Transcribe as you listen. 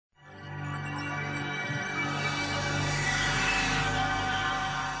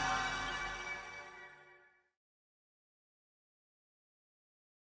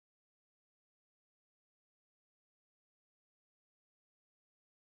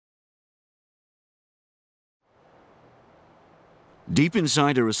Deep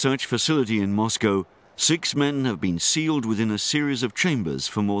inside a research facility in Moscow, 6 men have been sealed within a series of chambers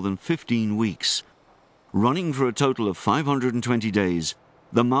for more than 15 weeks. Running for a total of 520 days,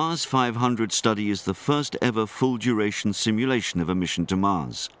 the Mars500 study is the first ever full-duration simulation of a mission to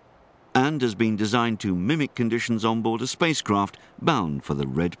Mars, and has been designed to mimic conditions on board a spacecraft bound for the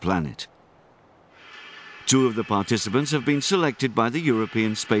Red Planet. 2 of the participants have been selected by the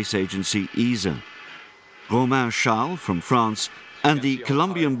European Space Agency ESA. Romain from France and the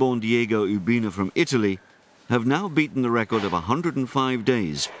Colombian-born Diego Urbina from Italy have now beaten the record of 105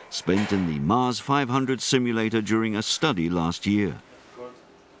 days spent in the Mars500 simulator during a study last year.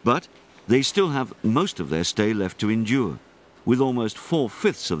 But they still have most of their stay left to endure, with almost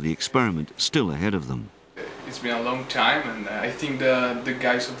 4/5 of the experiment still ahead of them. It's been a long time, and I think the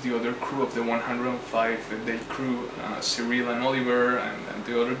guys of the other crew, of the 105-day crew, Cyril and Oliver and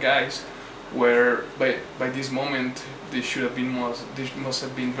the other guys, where by this moment they must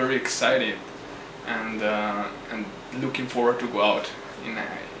have been very excited and looking forward to go out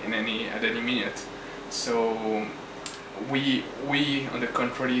at any minute. So we on the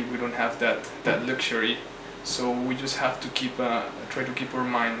contrary, we don't have that luxury. So we just have to try to keep our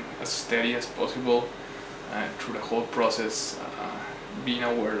mind as steady as possible through the whole process, being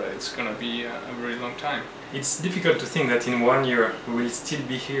aware that it's gonna be a very long time. It's difficult to think that in 1 year we will still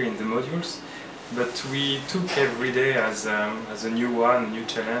be here in the modules, but we took every day as a new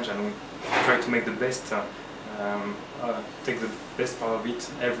challenge, and we try to make the best, take the best part of it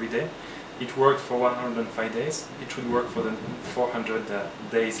every day. It worked for 105 days, it should work for the 400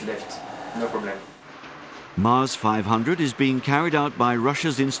 days left, no problem. Mars500 is being carried out by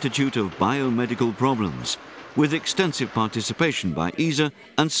Russia's Institute of Biomedical Problems, with extensive participation by ESA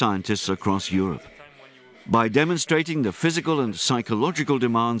and scientists across Europe. By demonstrating the physical and psychological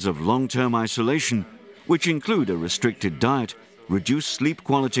demands of long-term isolation, which include a restricted diet, reduced sleep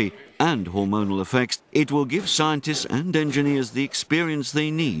quality and hormonal effects, it will give scientists and engineers the experience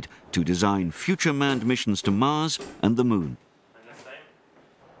they need to design future manned missions to Mars and the Moon.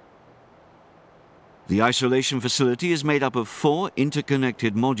 The isolation facility is made up of 4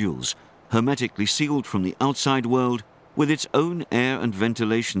 interconnected modules, hermetically sealed from the outside world with its own air and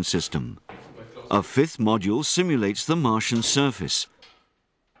ventilation system. A 5th module simulates the Martian surface.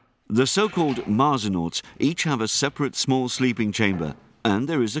 The so-called Marsinauts each have a separate small sleeping chamber, and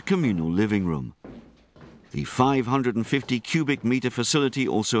there is a communal living room. The 550 cubic meter facility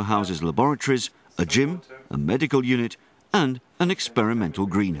also houses laboratories, a gym, a medical unit, and an experimental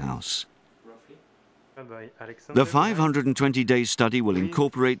greenhouse. The 520-day study will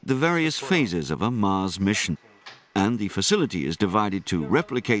incorporate the various phases of a Mars mission, and the facility is divided to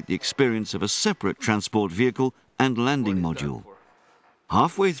replicate the experience of a separate transport vehicle and landing module.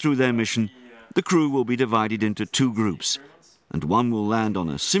 Halfway through their mission, the crew will be divided into 2 groups, and one will land on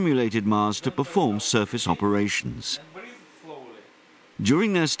a simulated Mars to perform surface operations.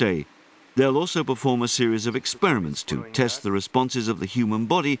 During their stay, they'll also perform a series of experiments to test the responses of the human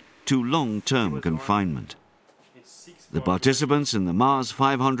body to long-term confinement. The participants in the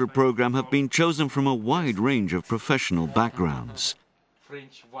Mars500 program have been chosen from a wide range of professional backgrounds.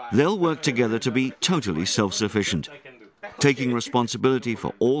 They'll work together to be totally self-sufficient, taking responsibility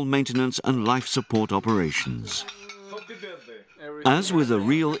for all maintenance and life support operations. As with a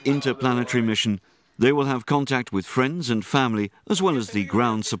real interplanetary mission, they will have contact with friends and family as well as the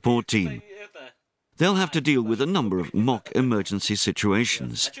ground support team. They'll have to deal with a number of mock emergency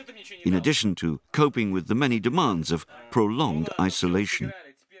situations, in addition to coping with the many demands of prolonged isolation.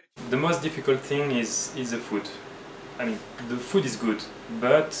 The most difficult thing is the food. I mean, the food is good,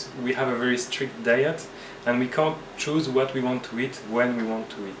 but we have a very strict diet, and we can't choose what we want to eat when we want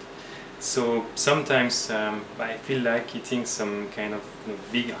to eat. So sometimes I feel like eating some kind of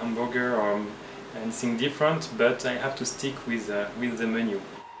big hamburger or anything different, but I have to stick with the menu.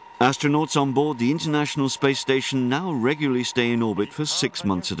 Astronauts on board the International Space Station now regularly stay in orbit for 6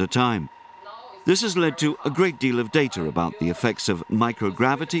 months at a time. This has led to a great deal of data about the effects of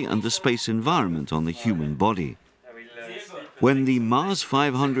microgravity and the space environment on the human body. When the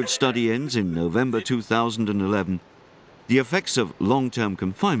Mars500 study ends in November 2011, the effects of long-term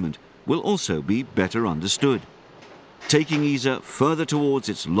confinement will also be better understood, taking ESA further towards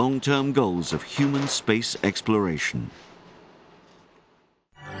its long-term goals of human space exploration.